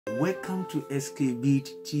Welcome to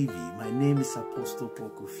Skbeatz TV. My name is Apostle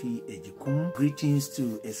Sampson Agyekum. Greetings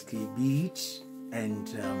to Skbeatz and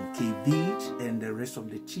Kbeatz and the rest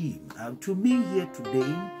of the team. To me here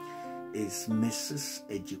today is Mrs.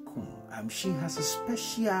 Agyekum. She has a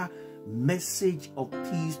special message of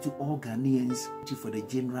peace to all Ghanaians for the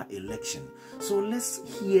general election. So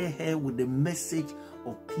let's hear her with the message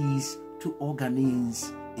of peace to all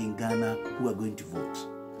Ghanaians in Ghana who are going to vote.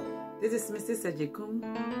 This is Mrs. Agyekum.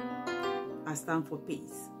 I stand for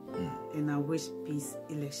peace and I wish peace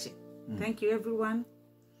election. Thank you, everyone.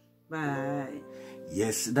 Bye.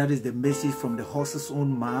 Yes, that is the message from the horse's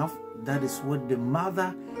own mouth. That is what the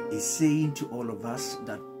mother is saying to all of us,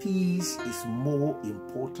 that peace is more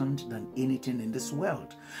important than anything in this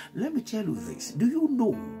world. Let me tell you this. Do you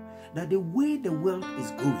know that the way the world is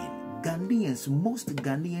going, Ghanaians, most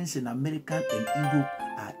Ghanaians in America and Europe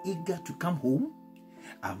are eager to come home?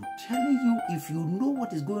 I'm telling you, if you know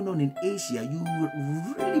what is going on in Asia, you will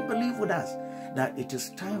really believe with us that it is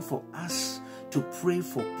time for us to pray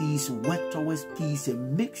for peace, work towards peace,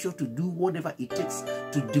 and make sure to do whatever it takes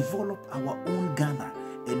to develop our own Ghana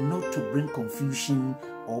and not to bring confusion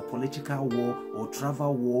or political war or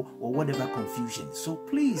travel war or whatever confusion. So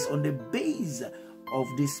please, on the base of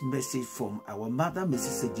this message from our mother,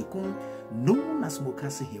 Mrs. Agyekum, known as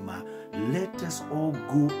Mokase Hima, let us all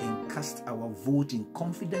go and cast our vote in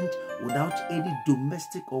confidence without any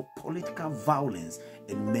domestic or political violence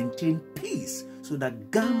and maintain peace so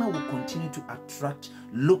that Ghana will continue to attract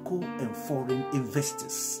local and foreign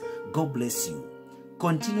investors. God bless you.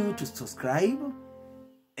 Continue to subscribe.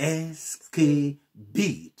 Skbeatz.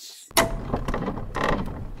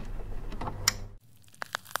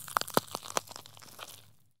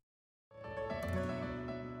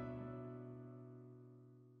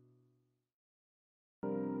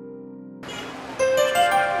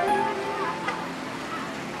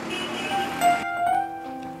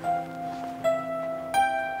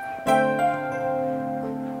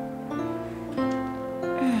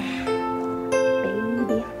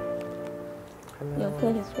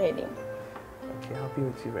 Is ready. Okay, I'll be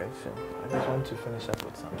with you very soon. I just want to finish up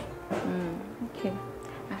with something. Okay.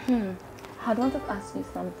 I'd want to ask you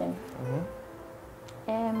something.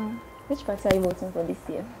 Which party are you voting for this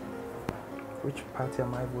year? Which party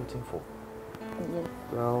am I voting for? Yes.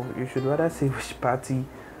 Well, you should rather say which party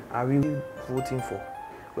are we voting for.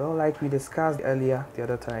 Well, like we discussed earlier the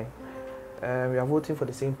other time, we are voting for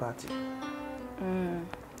the same party.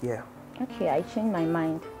 Yeah. Okay, I changed my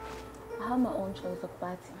mind. I have my own choice of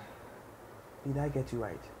party. Did I get you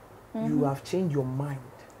right? You have changed your mind.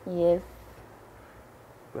 Yes.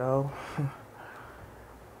 Well,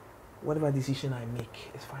 whatever decision I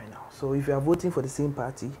make is fine now. So if you are voting for the same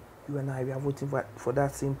party, you and I, we are voting for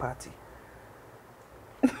that same party.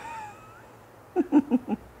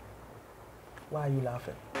 Why are you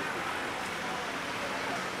laughing?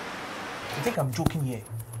 You think I'm joking here?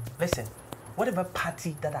 Listen, whatever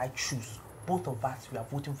party that I choose, both of us, we are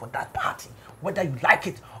voting for that party, whether you like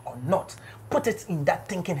it or not. Put it in that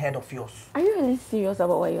thinking head of yours. Are you really serious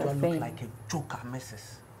about what you're saying? You look like a joker,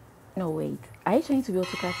 Mrs. No, wait. Are you trying to be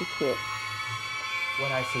autocratic here?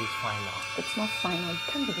 What I say is fine now. It's not final. You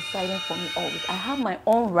can't be deciding for me always. I have my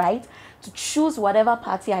own right to choose whatever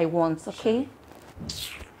party I want, okay?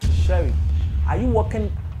 Sherry, are you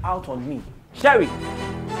working out on me? Sherry!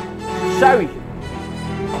 Sherry!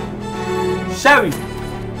 Sherry!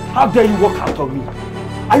 How dare you walk out on me?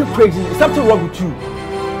 Are you crazy? Is something wrong with you?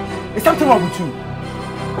 Is something wrong with you?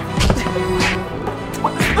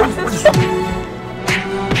 What is wrong?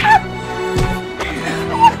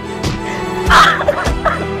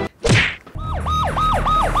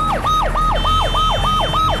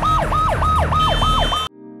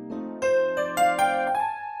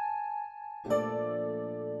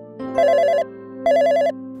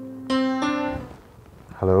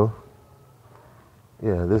 Hello?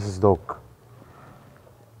 Yeah, this is Doc.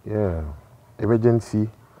 Yeah. Emergency?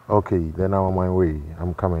 Okay, then I'm on my way.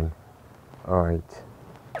 I'm coming. All right.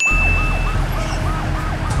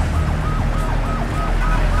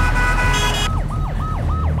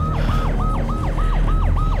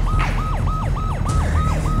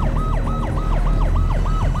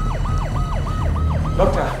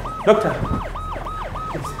 Doctor!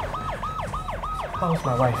 Please. How's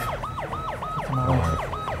my wife? What's my wife?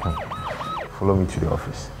 Follow me to the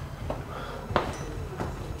office.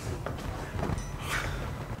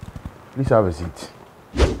 Please have a seat.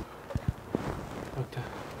 Doctor.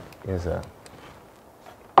 Yes, sir.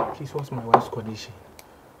 Please, what's my wife's condition?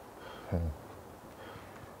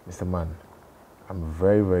 Mr. Man, I'm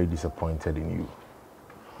very, very disappointed in you.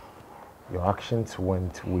 Your actions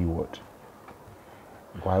went wayward.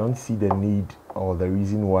 Well, I don't see the need or the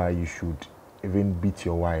reason why you should even beat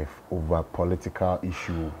your wife over a political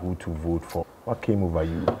issue, who to vote for. What came over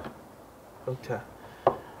you? Doctor,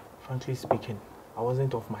 frankly speaking, I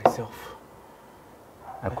wasn't of myself.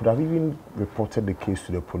 I could have even reported the case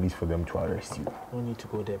to the police for them to arrest you. No need to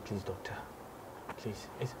go there, please, doctor. Please,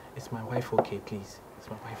 is my wife okay, please? Is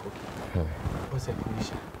my wife okay? What's her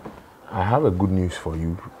condition? I have a good news for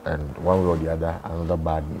you, and one way or the other, another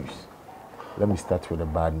bad news. Let me start with the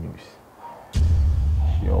bad news.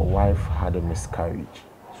 Your wife had a miscarriage,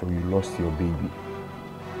 so you lost your baby.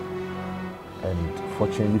 And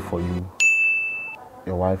fortunately for you,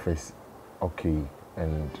 your wife is okay,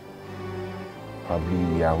 and probably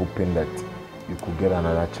we are hoping that you could get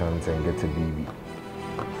another chance and get a baby.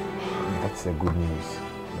 That's the good news.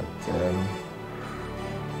 But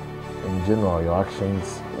in general, your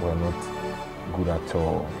actions were not good at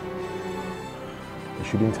all. It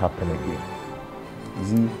shouldn't happen again. You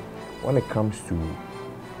see, when it comes to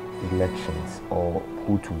elections or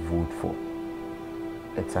who to vote for,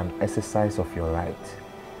 it's an exercise of your right.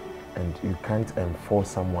 And you can't enforce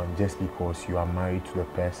someone just because you are married to the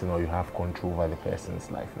person or you have control over the person's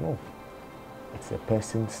life. No. It's a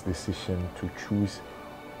person's decision to choose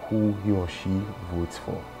who he or she votes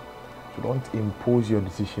for. So don't impose your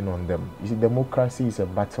decision on them. You see, democracy is a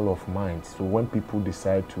battle of minds. So when people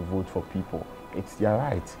decide to vote for people, it's their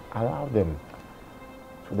right. Allow them.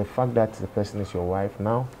 So the fact that the person is your wife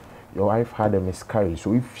now, your wife had a miscarriage.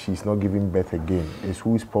 So if she's not giving birth again, it's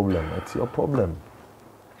whose problem? It's your problem.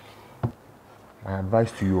 My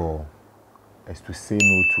advice to you all is to say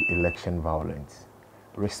no to election violence.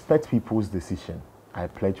 Respect people's decision. I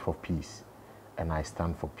pledge for peace, and I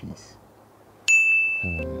stand for peace.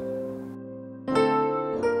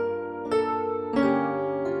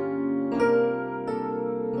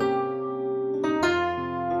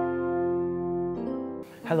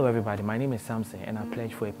 Hello everybody, my name is Samson and I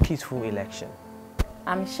pledge for a peaceful election.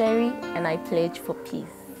 I'm Sherry and I pledge for peace.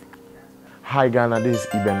 Hi Ghana, this is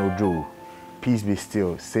Oduro. Peace be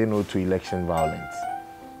still. Say no to election violence.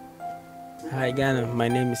 Hi Ghana, my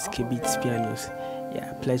name is Kbeatz Pianos.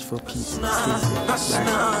 Yeah, I pledge for peace.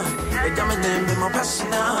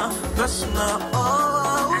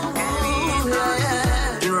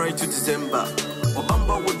 January to December.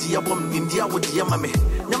 Obamba would the album India would the Yamame.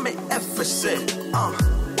 Yame FSA.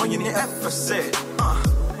 On your FSA.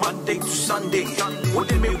 Monday to Sunday. What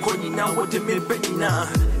they make going now, what they make betting now.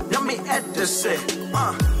 Yame FSA.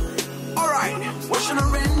 Alright, what should I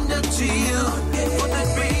render to you for the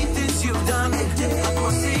great things you've done? I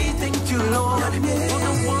can see things